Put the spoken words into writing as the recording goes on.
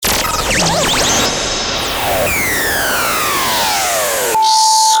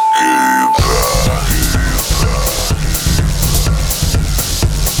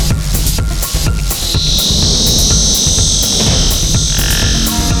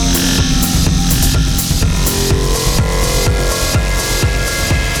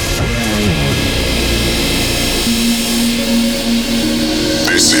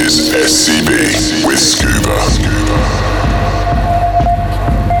SCB with Scuba.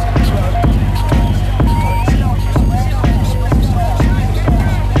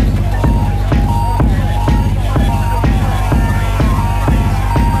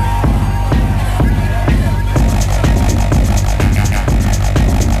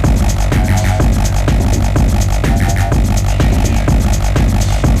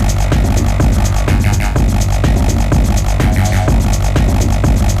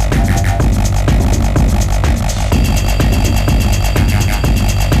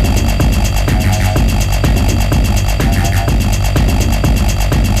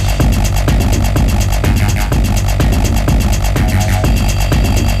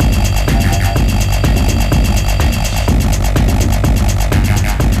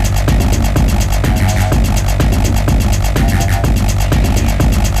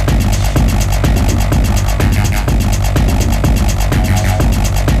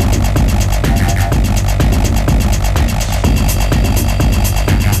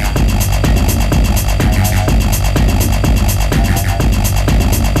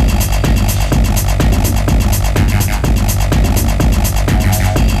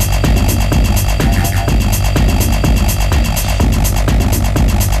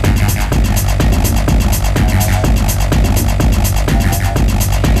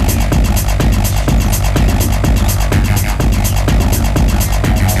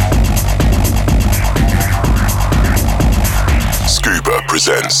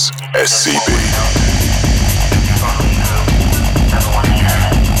 Presents SCB.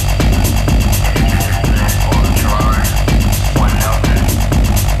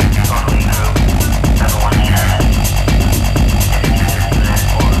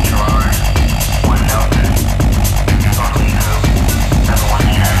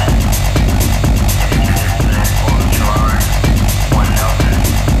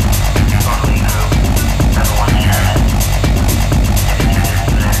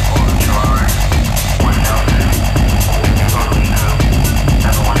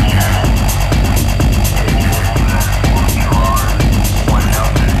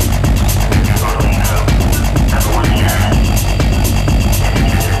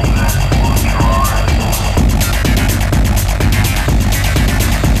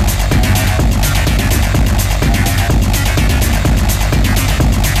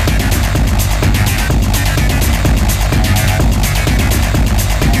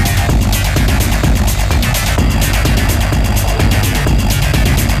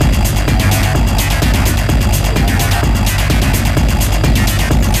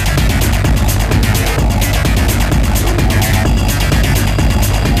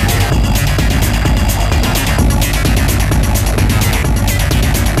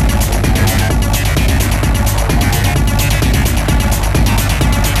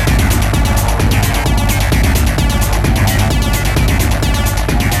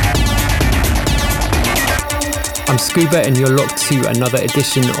 Scuba, and you're locked to another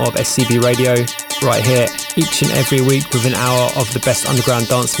edition of SCB Radio right here each and every week with an hour of the best underground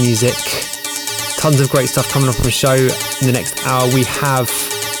dance music. Tons of great stuff coming up on the show. In the next hour we have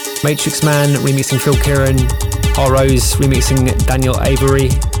Matrix Man remixing Phil Kieran, R-Rose remixing Daniel Avery,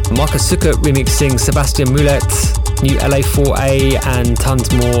 Marcus Sukkot remixing Sebastian Moulet, new LA4A, and tons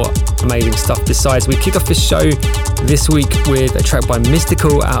more amazing stuff. Besides, we kick off the show this week with a track by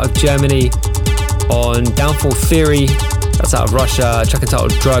Mystical out of Germany on Downfall Theory, that's out of Russia, a track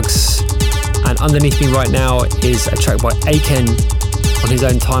entitled Drugs. And underneath me right now is a track by Aiken on his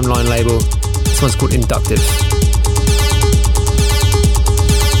own Timeline label. This one's called Inductive.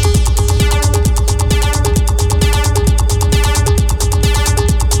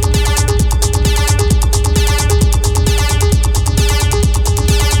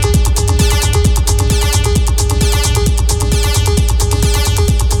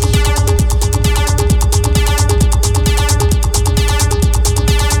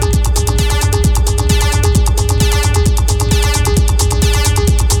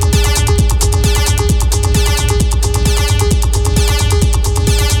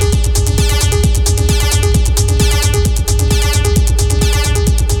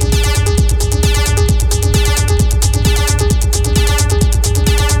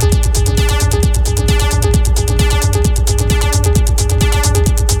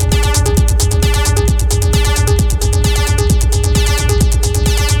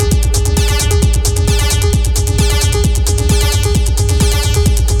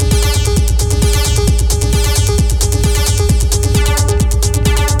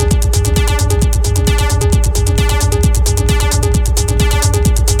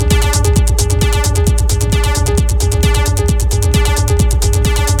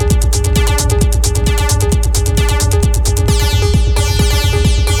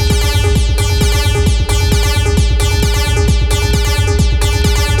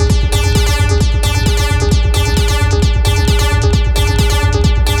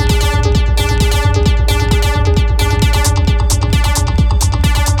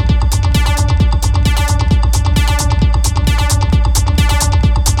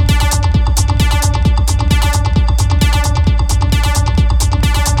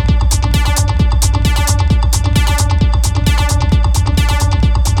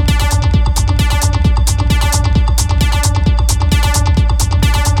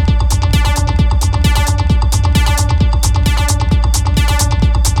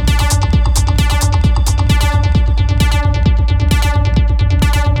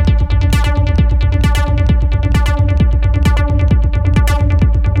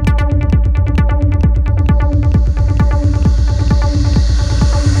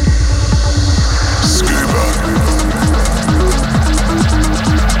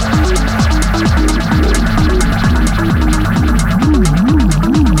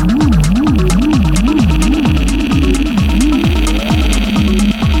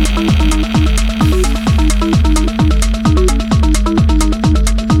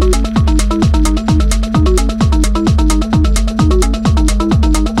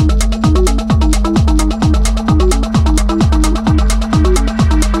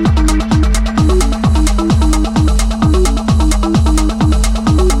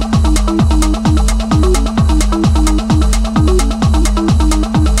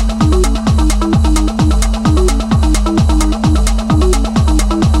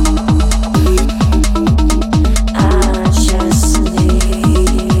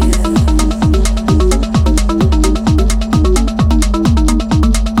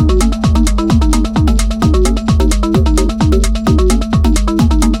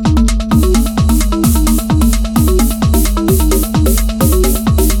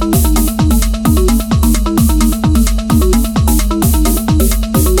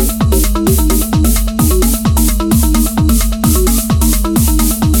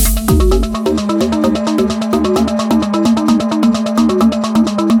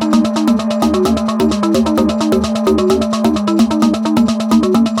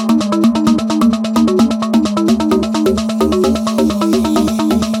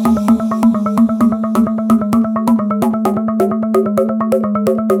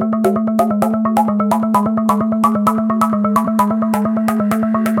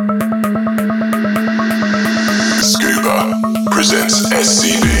 Presents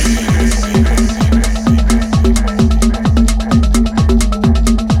SCB.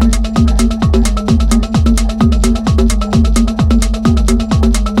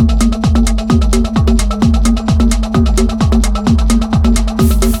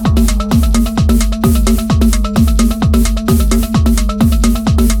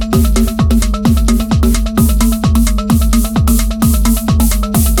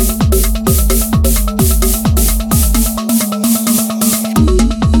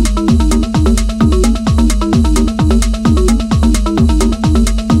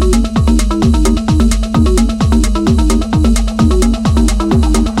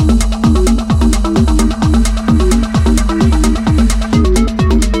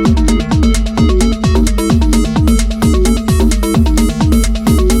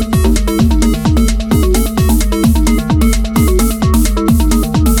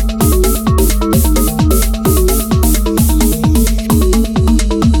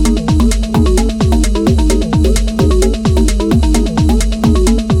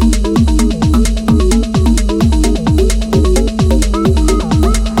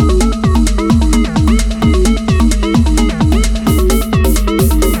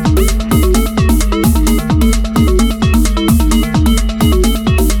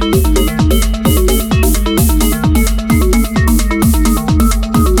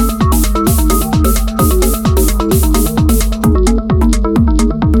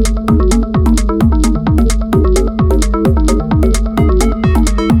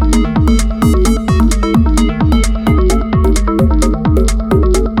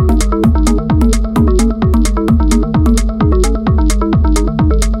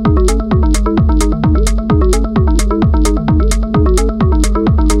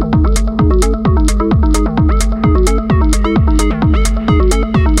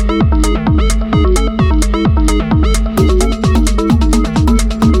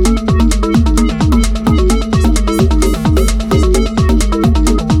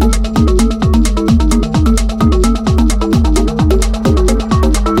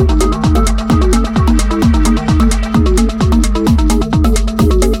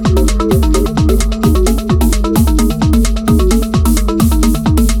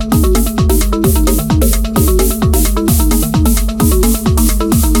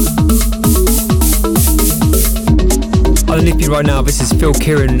 Right now, this is Phil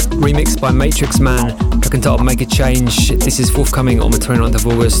Kieran, remixed by Matrix Man, track entitled Make a Change. This is forthcoming on the 29th of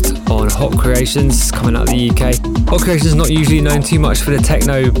August on Hot Creations, coming out of the UK. Hot Creations is not usually known too much for the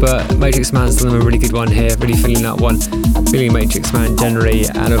techno, but Matrix Man's done them a really good one here, really feeling that one, feeling Matrix Man generally.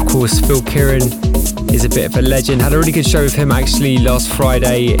 And of course, Phil Kieran is a bit of a legend. Had a really good show with him actually last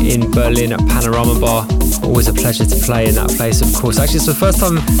Friday in Berlin at Panorama Bar. Always a pleasure to play in that place, of course. Actually, it's the first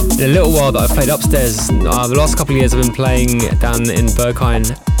time in a little while that I've played upstairs. The last couple of years I've been playing down in Berghain,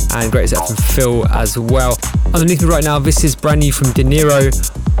 and great set from Phil as well. Underneath me right now, this is brand new from De Niro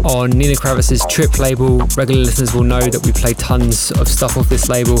on Nina Kravitz's Trip label. Regular listeners will know that we play tons of stuff off this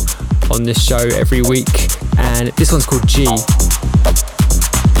label on this show every week, and this one's called G.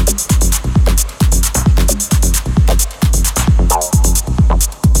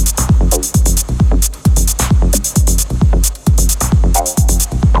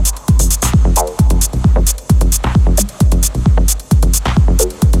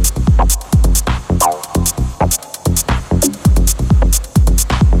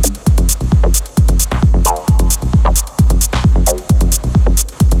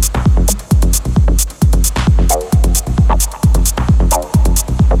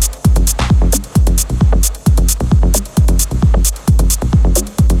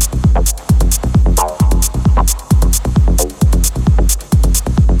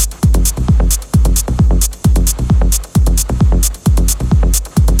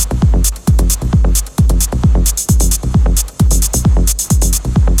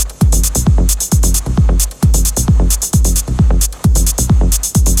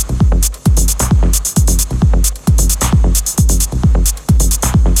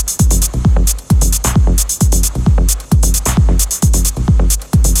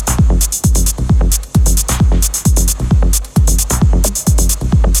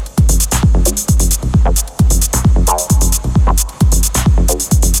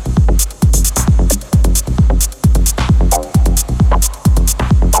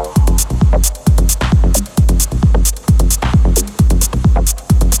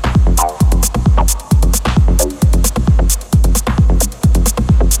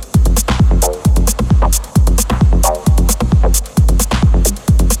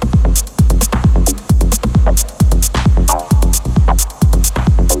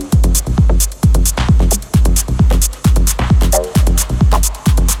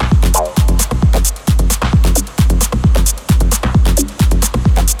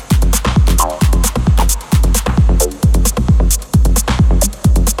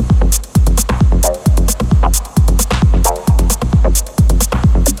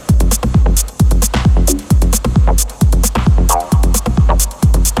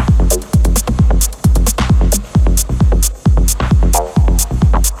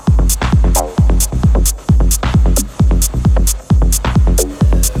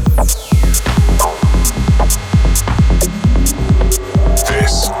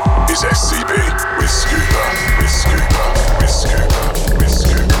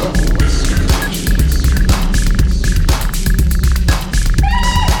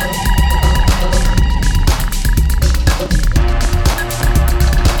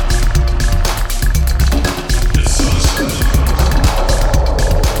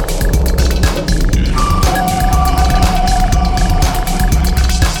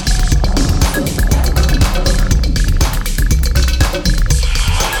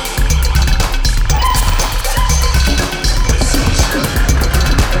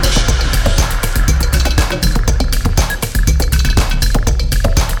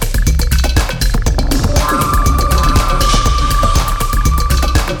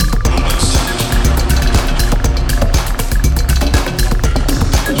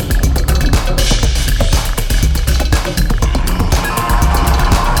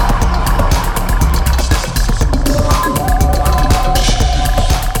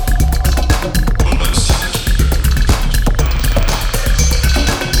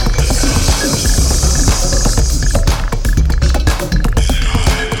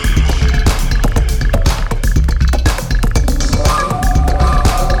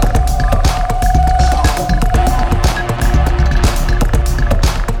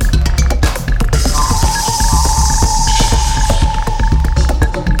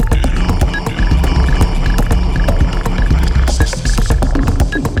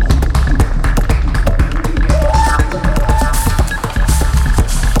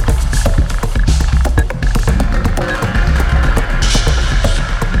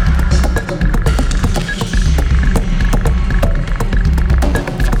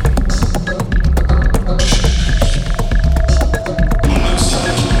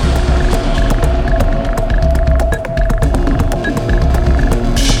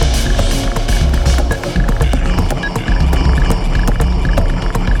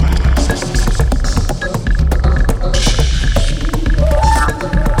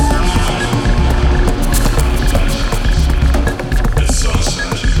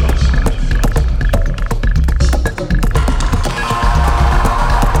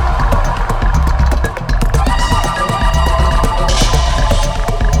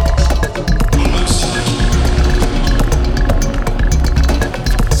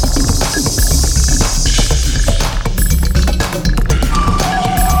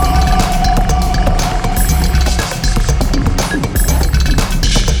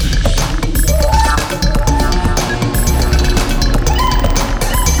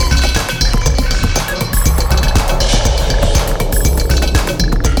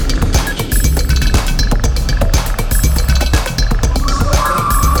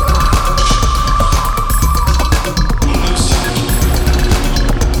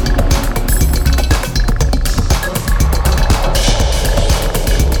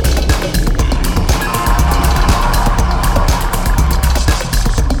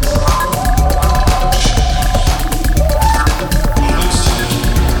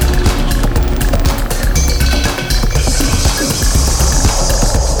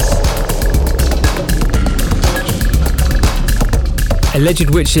 Alleged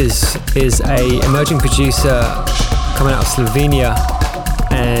Witches is a emerging producer coming out of Slovenia,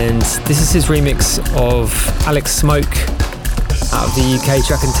 and this is his remix of Alex Smoke out of the UK,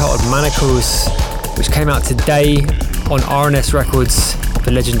 track entitled Manacles, which came out today on RNS Records,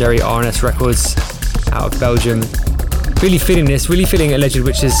 the legendary RNS Records out of Belgium. Really feeling this, really feeling Alleged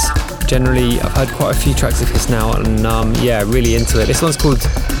Witches generally. I've heard quite a few tracks of his now, and yeah, really into it. This one's called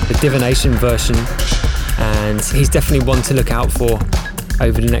the Divination version, and he's definitely one to look out for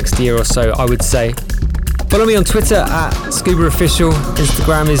over the next year or so, I would say. Follow me on Twitter at Scuba Official,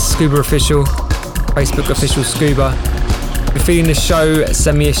 Instagram is Scuba Official, Facebook Official Scuba. If you're feeling the show,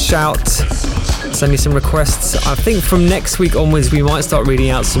 send me a shout, send me some requests. I think from next week onwards we might start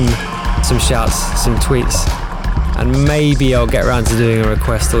reading out some shouts, some tweets, and maybe I'll get around to doing a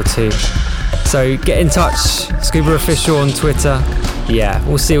request or two. So get in touch, Scuba Official on Twitter. Yeah,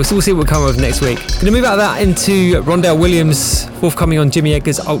 we'll see what we'll come up with next week. Gonna move out of that into Rondell Williams, forthcoming on Jimmy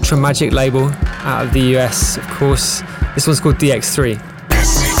Edgar's Ultra Magic label out of the US, of course. This one's called DX3.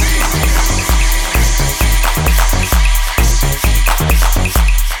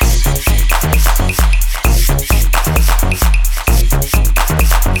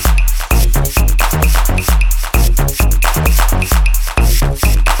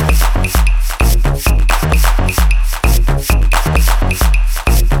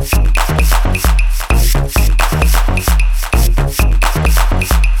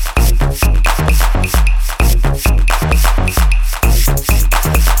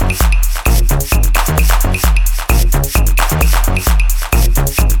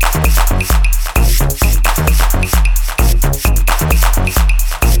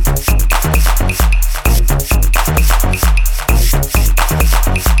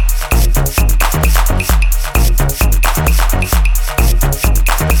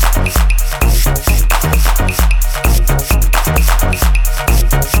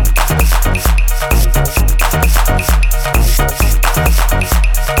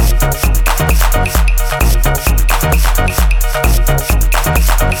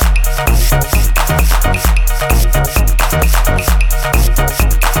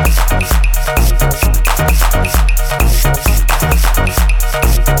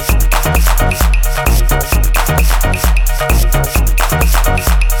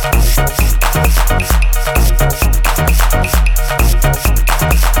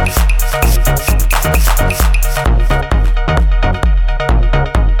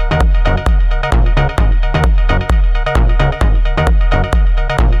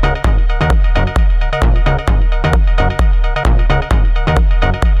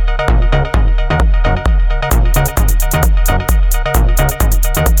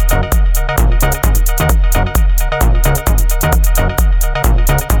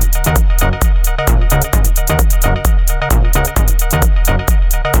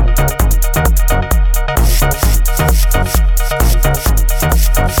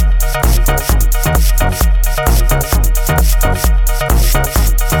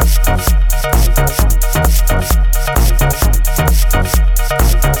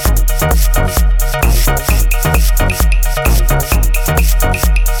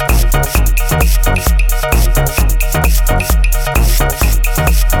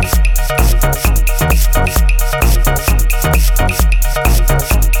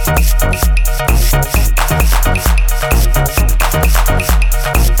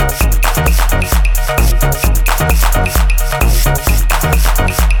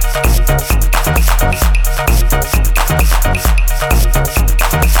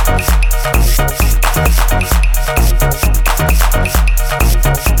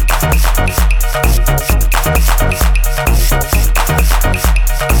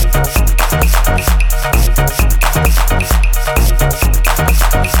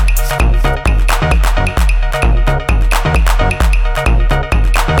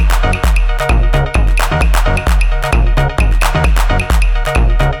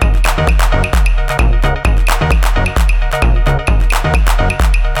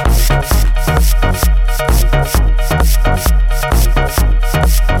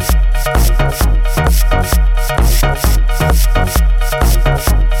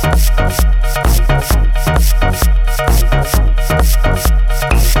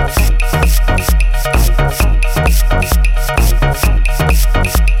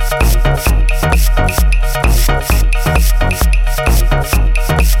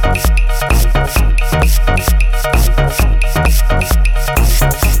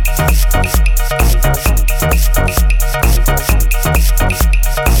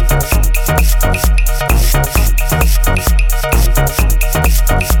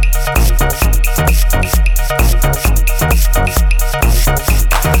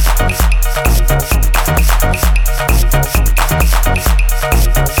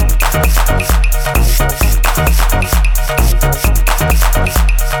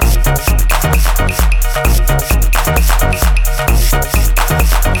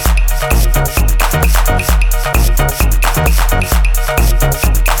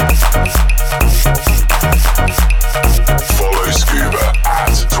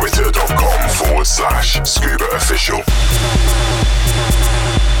 Official.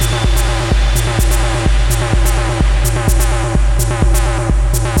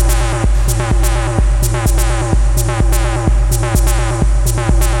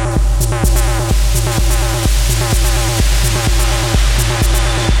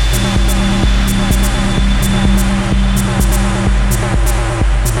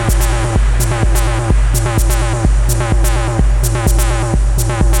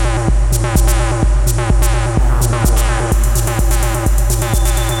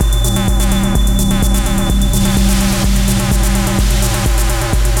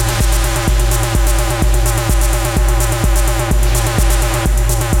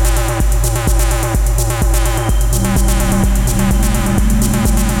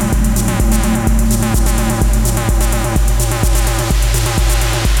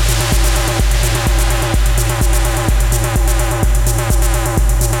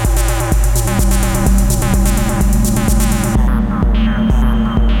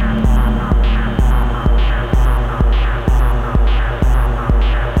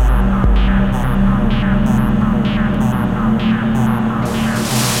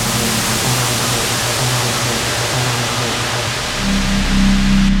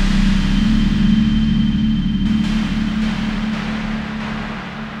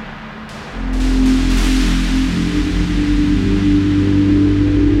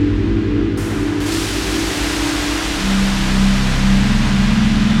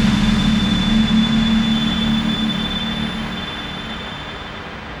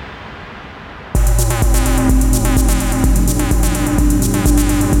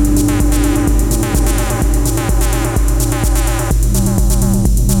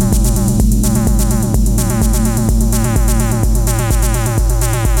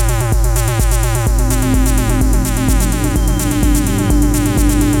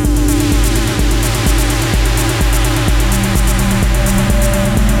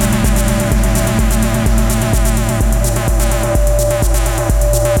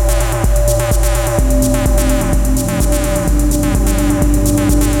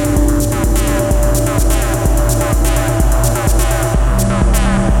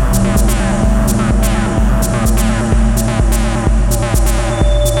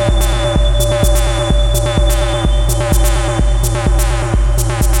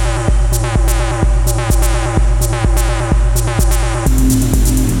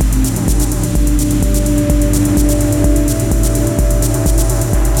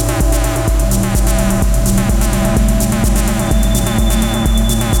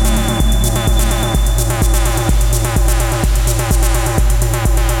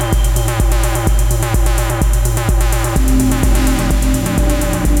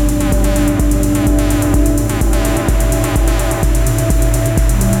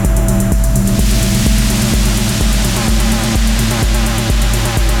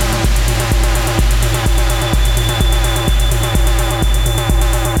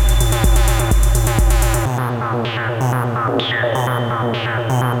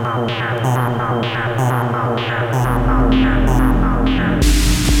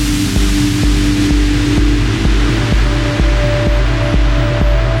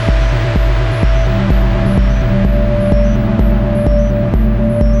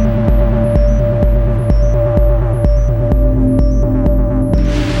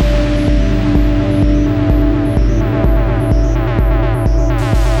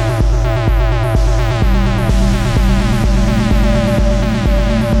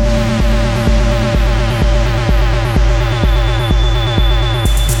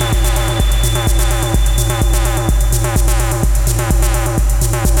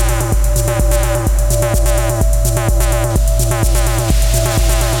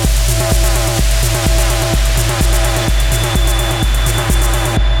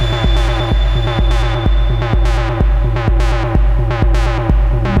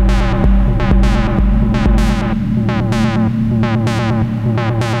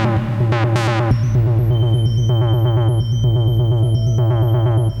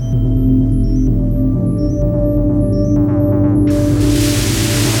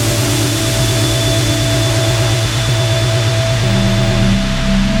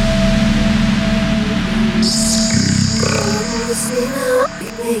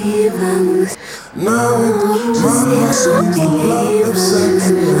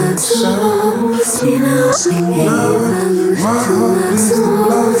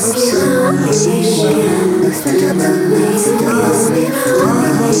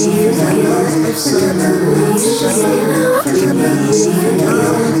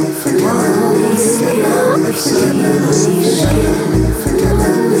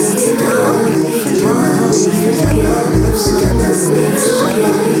 Forget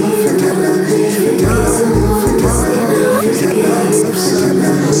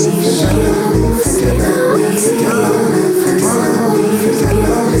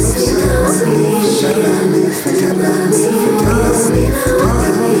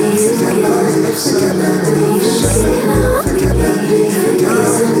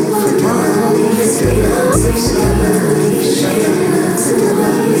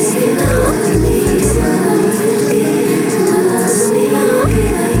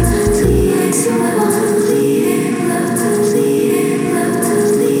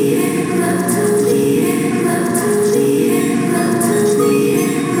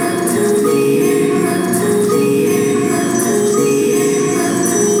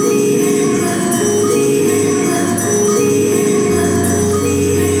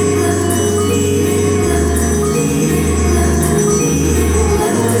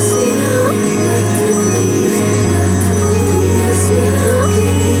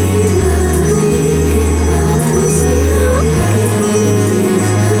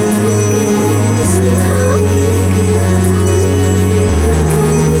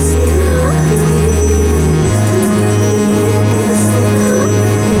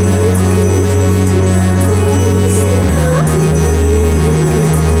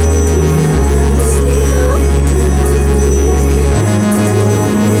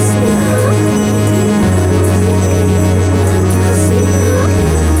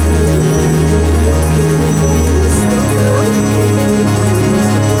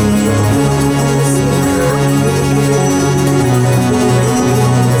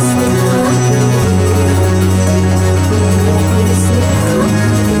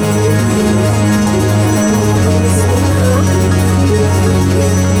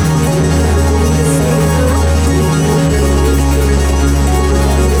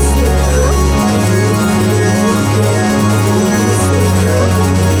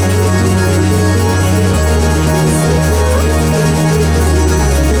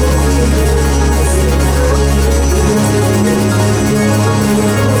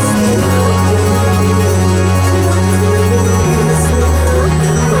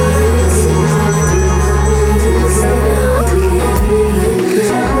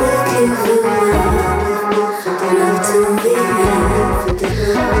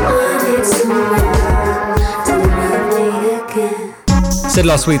Said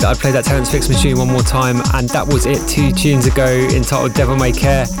last week that I played that Terence Fix Machine one more time, and that was it 2 tunes ago, entitled Devil May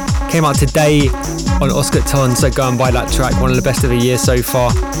Care. Came out today on Oscar Ton, so go and buy that track, one of the best of the year so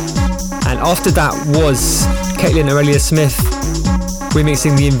far. And after that was Caitlin Aurelia Smith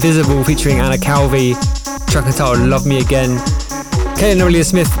remixing The Invisible featuring Anna Calvi, track entitled Love Me Again. Caitlin Aurelia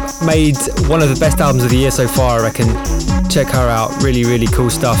Smith made one of the best albums of the year so far, I reckon. Check her out, really, really cool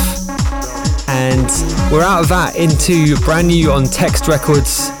stuff. And we're out of that into brand new on Text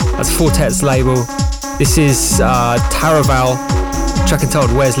Records, that's Fortet's label. This is Taraval, track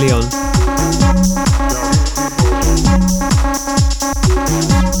entitled Where's Leon? We'll be right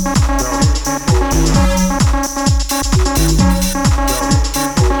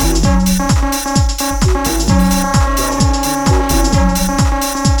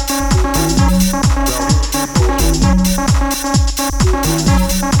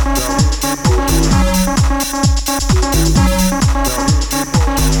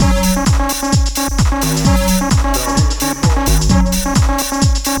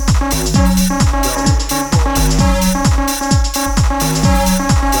back.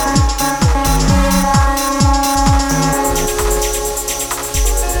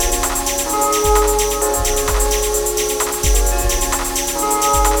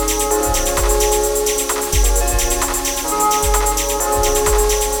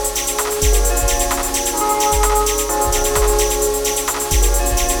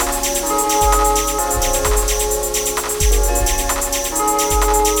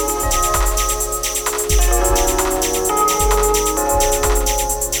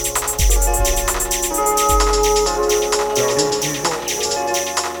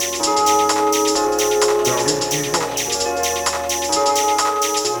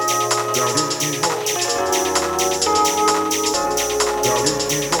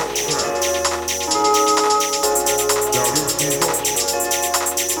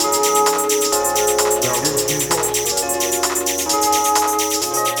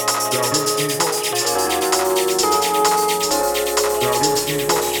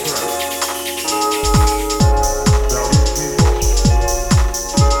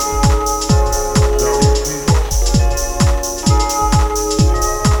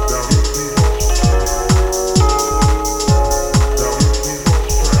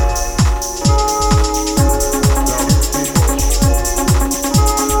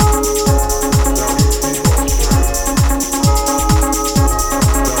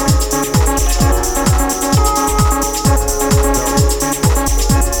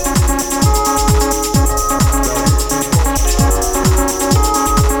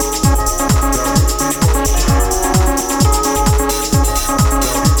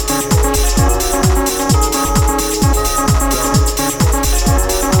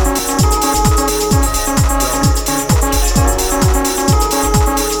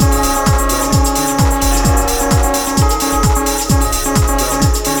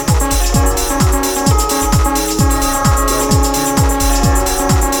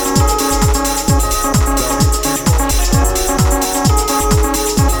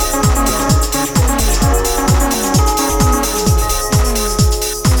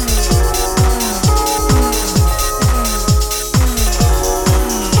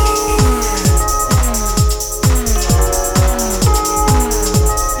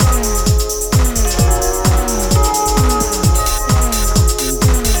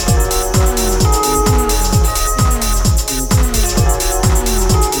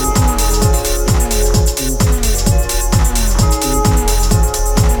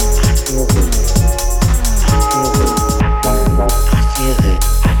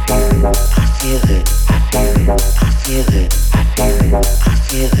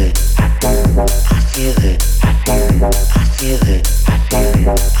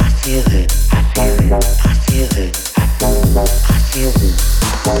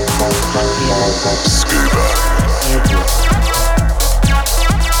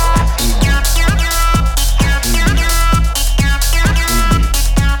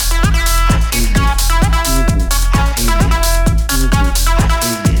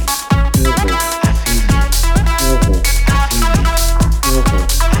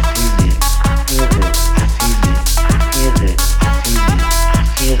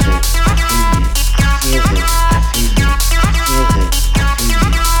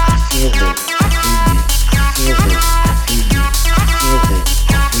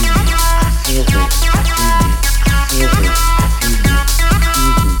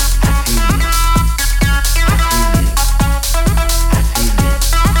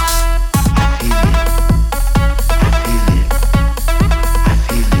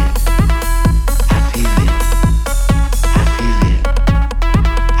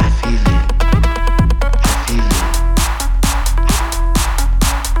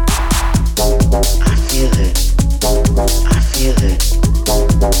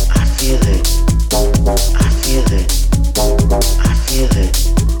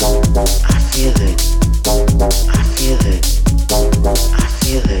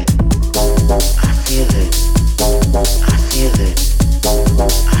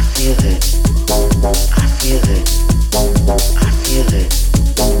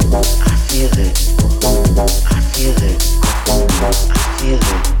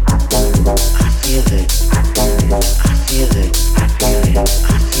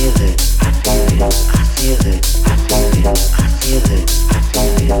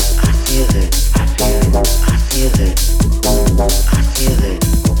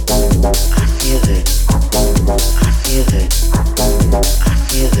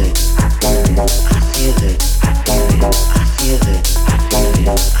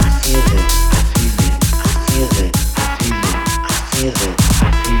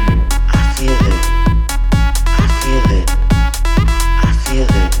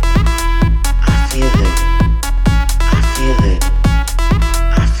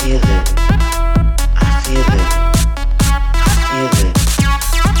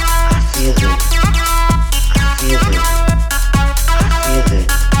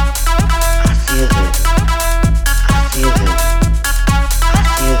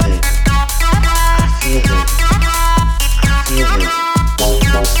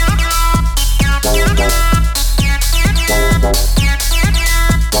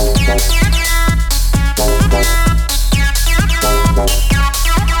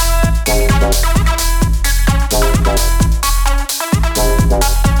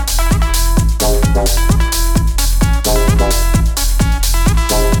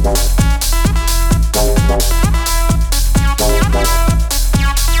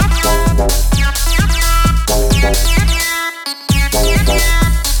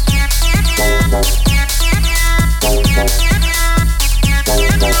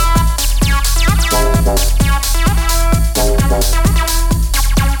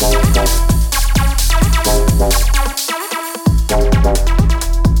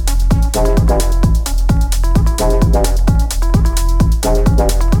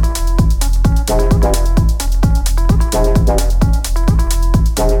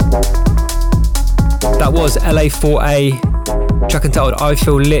 LA4A, track entitled I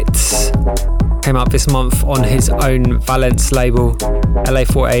Feel Lit, came out this month on his own Valence label.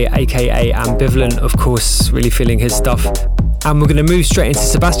 LA4A, aka Ambivalent, of course, really feeling his stuff. And we're going to move straight into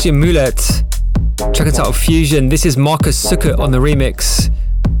Sebastian Mulet, track entitled Fusion. This is Marcus Sukkert on the remix.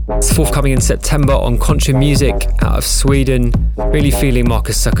 It's forthcoming in September on Contra Music out of Sweden. Really feeling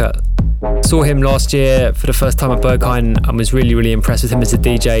Marcus Sukkert. Saw him last year for the first time at Berghain and was really impressed with him as a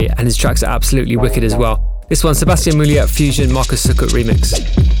DJ, and his tracks are absolutely wicked as well. This one, Sebastian Mulet, Fusion, Marcus Sukkert remix.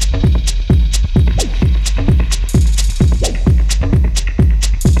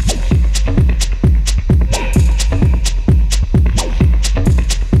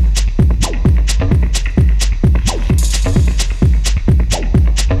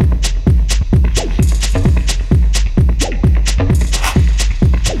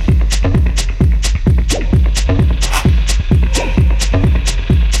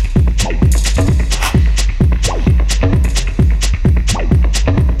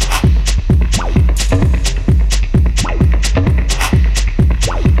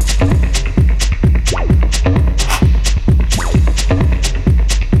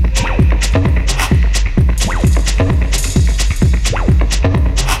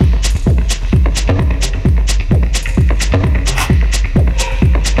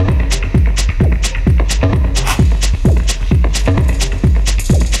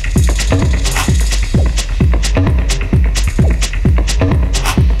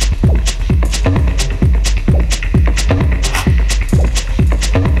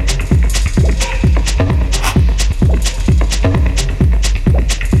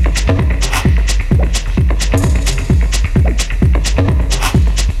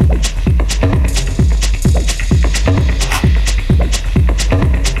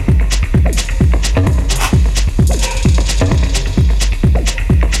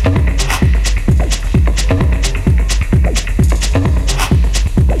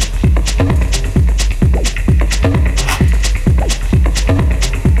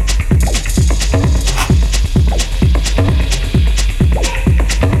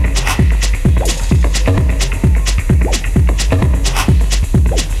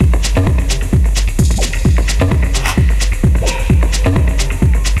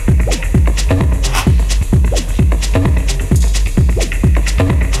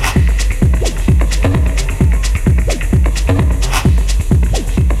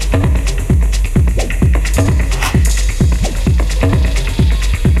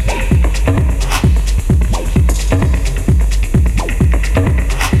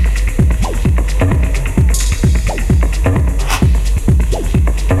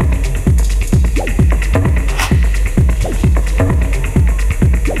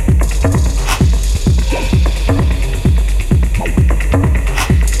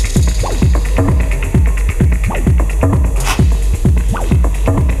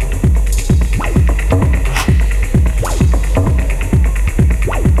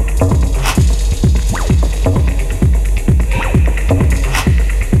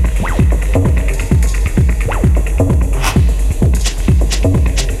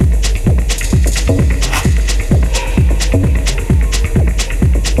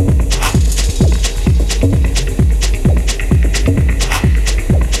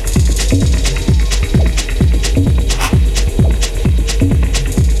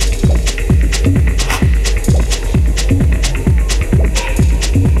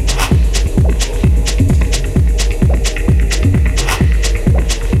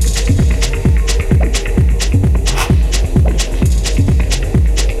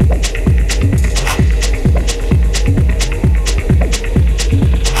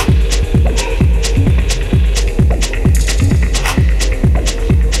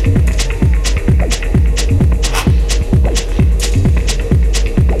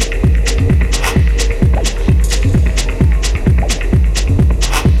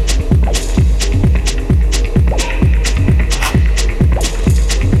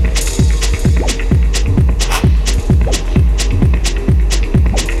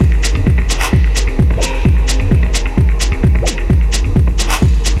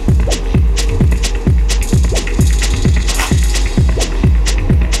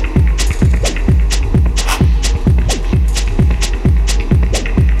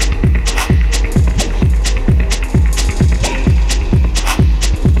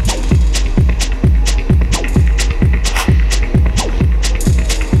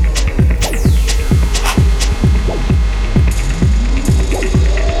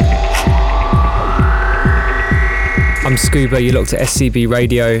 I'm Scuba, you looked at SCB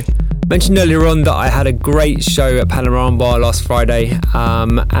Radio. Mentioned earlier on that I had a great show at Panorama Bar last Friday,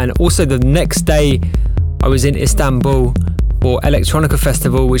 and also the next day I was in Istanbul for Electronica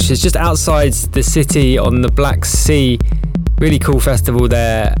Festival, which is just outside the city on the Black Sea. Really cool festival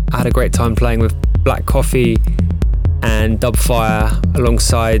there. I had a great time playing with Black Coffee and Dubfire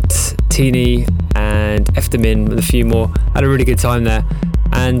alongside Teeny and Eftemin with a few more. Had a really good time there.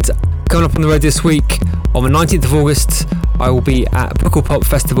 And coming up on the road this week, on the 19th of August, I will be at Pukkelpop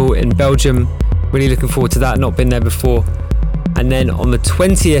Festival in Belgium. Really looking forward to that, not been there before. And then on the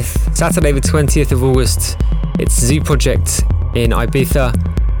 20th, Saturday the 20th of August, it's Zoo Project in Ibiza,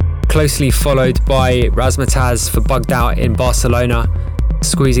 closely followed by Razzmatazz for Bugged Out in Barcelona,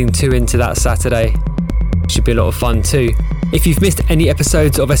 squeezing 2 into that Saturday. Should be a lot of fun too. If you've missed any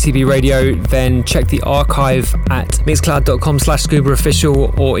episodes of SCB Radio, then check the archive at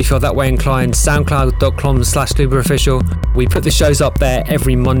mixcloud.com/ScubaOfficial, or if you're that way inclined, soundcloud.com/ScubaOfficial. We put the shows up there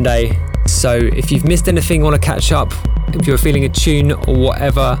every Monday, so if you've missed anything, want to catch up, if you're feeling a tune or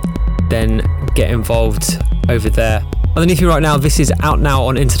whatever, then get involved over there. Underneath me right now, this is out now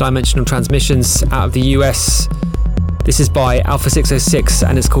on Interdimensional Transmissions out of the US. This is by Alpha 606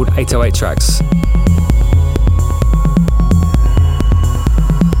 and it's called 808 Tracks.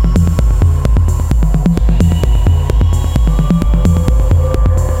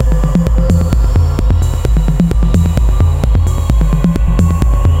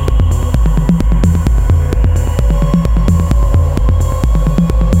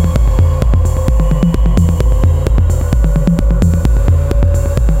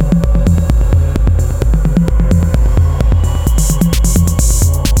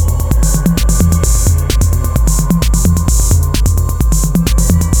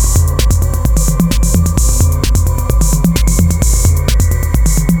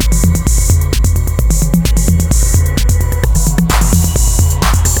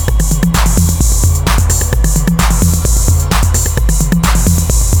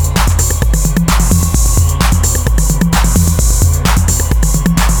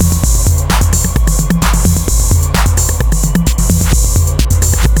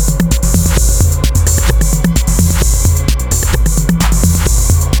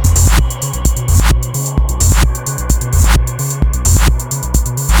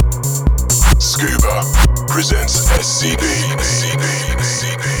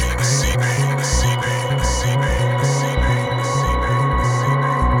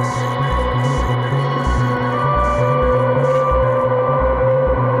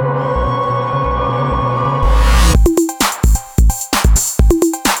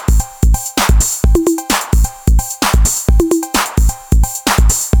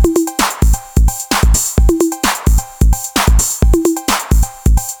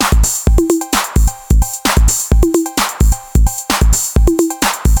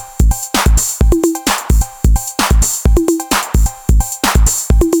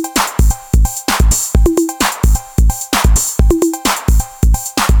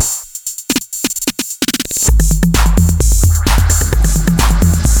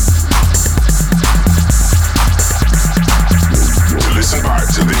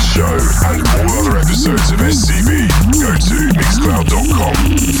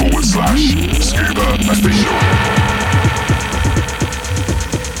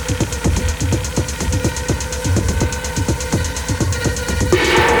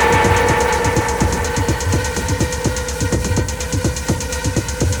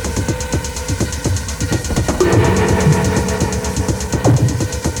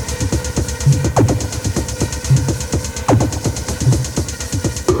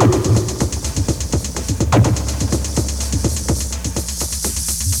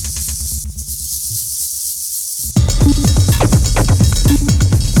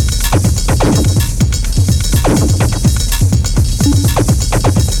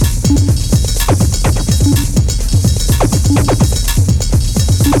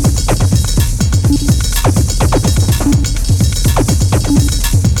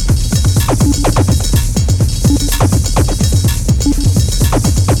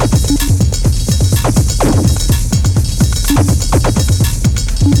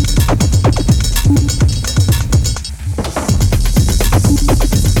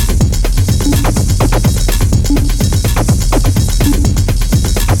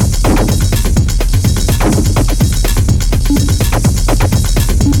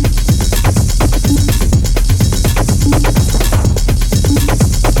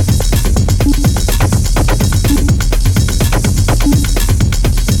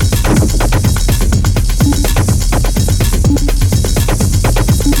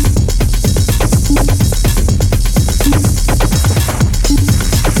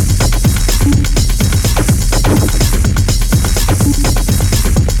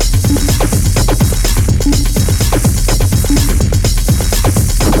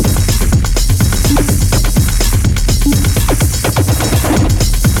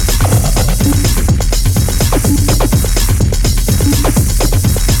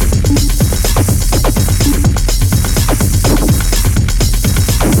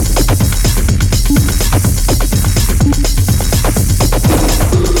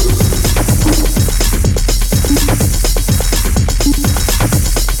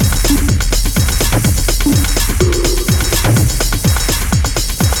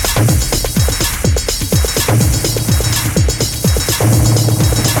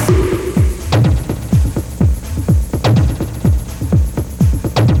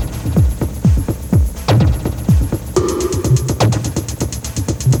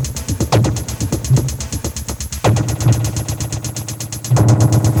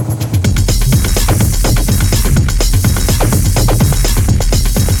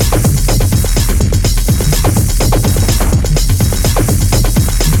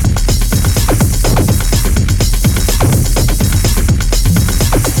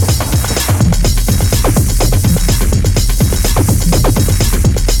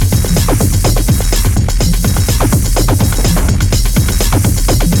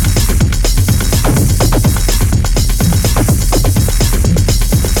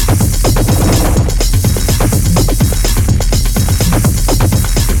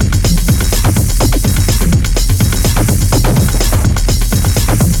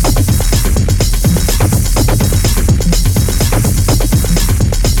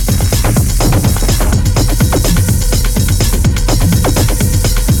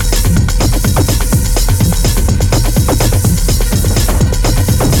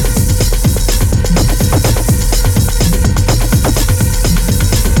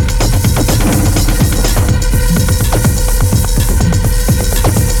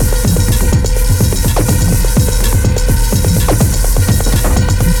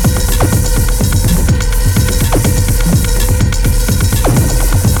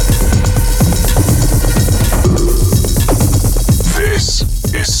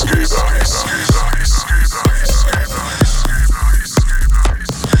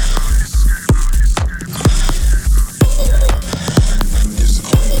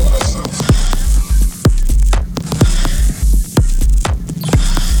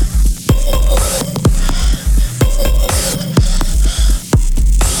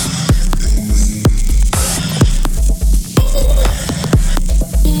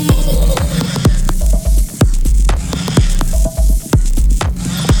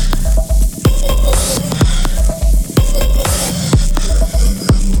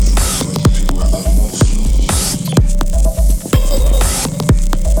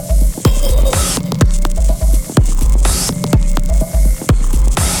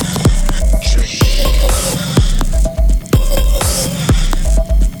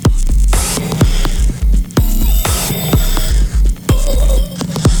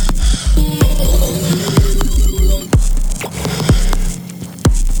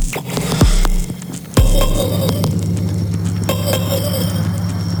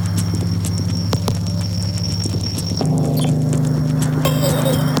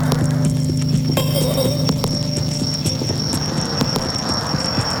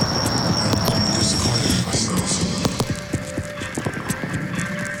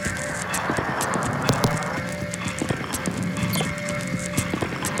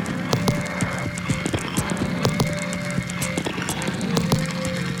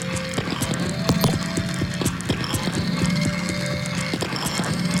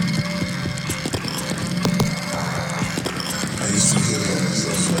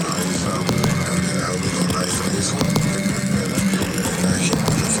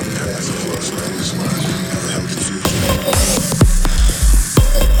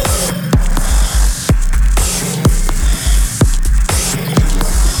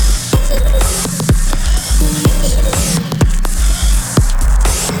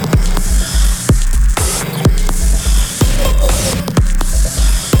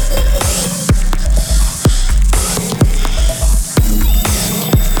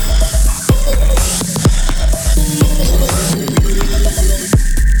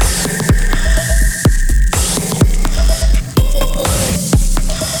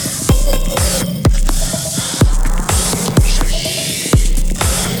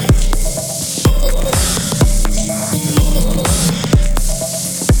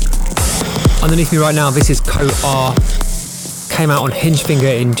 Underneath me right now, this is Coat R. Came out on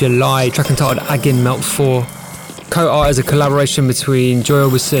Hingefinger in July, track entitled Agin Melt 4. Coat R is a collaboration between Joy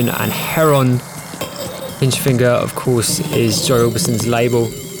Orbison and Heron. Hingefinger, of course, is Joy Orbison's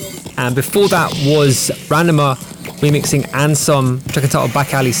label. And before that was Randomer remixing Ansom, track entitled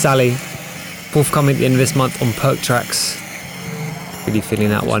Back Alley Sally. Forthcoming at the end of this month on Perk Tracks. Really feeling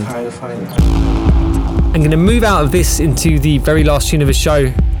that one. I'm going to move out of this into the very last tune of the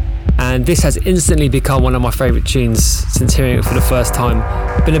show. And this has instantly become one of my favourite tunes since hearing it for the first time.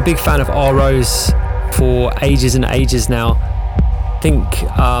 Been a big fan of R-Rose for ages and ages now. I think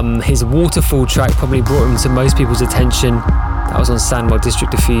his Waterfall track probably brought him to most people's attention. That was on Sandwell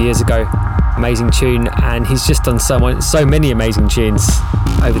District a few years ago. Amazing tune, and he's just done so many amazing tunes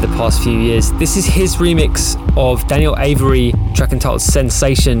over the past few years. This is his remix of Daniel Avery, track entitled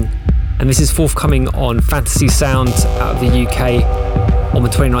Sensation, and this is forthcoming on Fantasy Sound out of the UK on the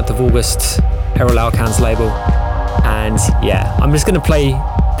 29th of August, Errol Alkan's label. And yeah, I'm just going to play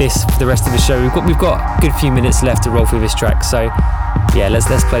this for the rest of the show. We've got a good few minutes left to roll through this track, so Yeah, let's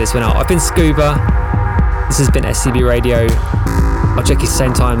play this one out. I've been Scuba. This has been SCB Radio. I'll check you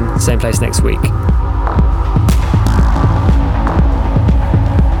same time, same place next week.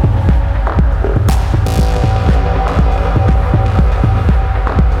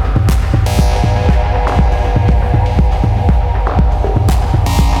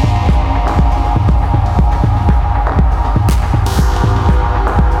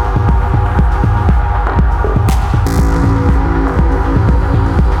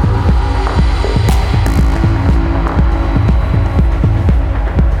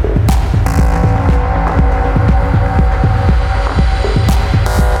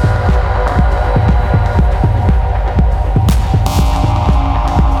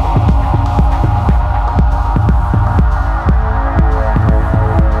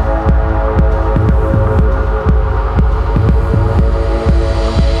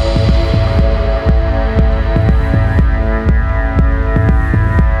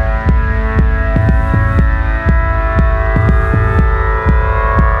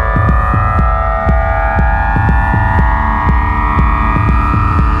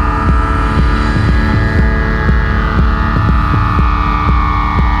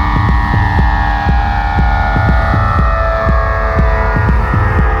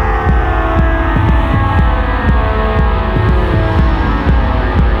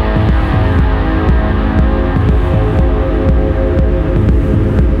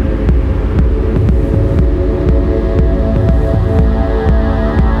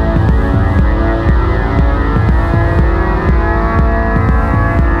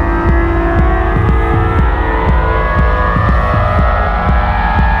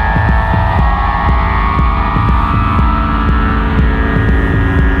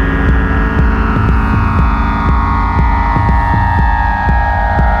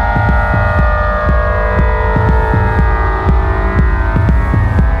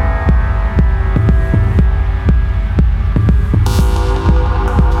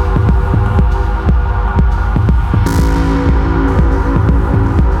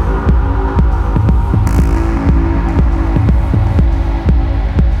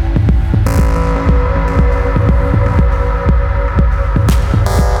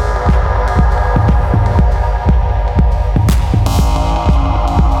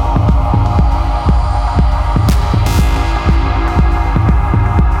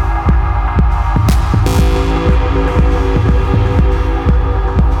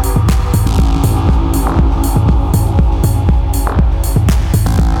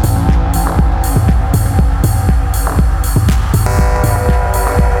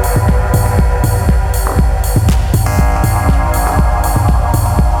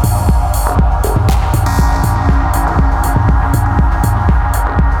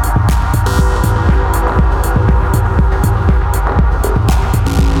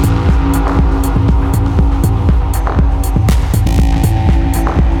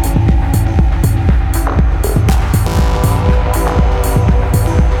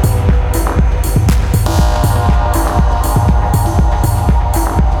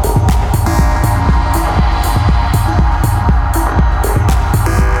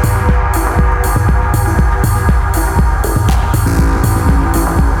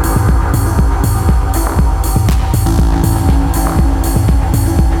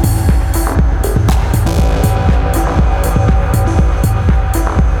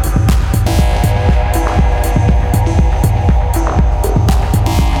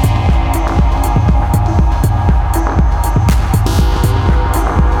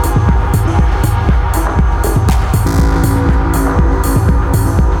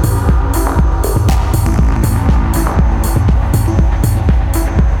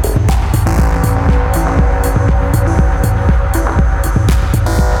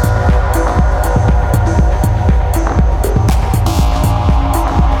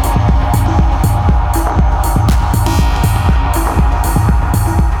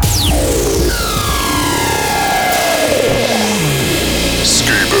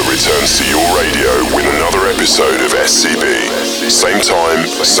 episode of SCB. Same time,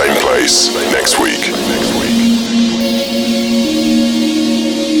 same place, next week.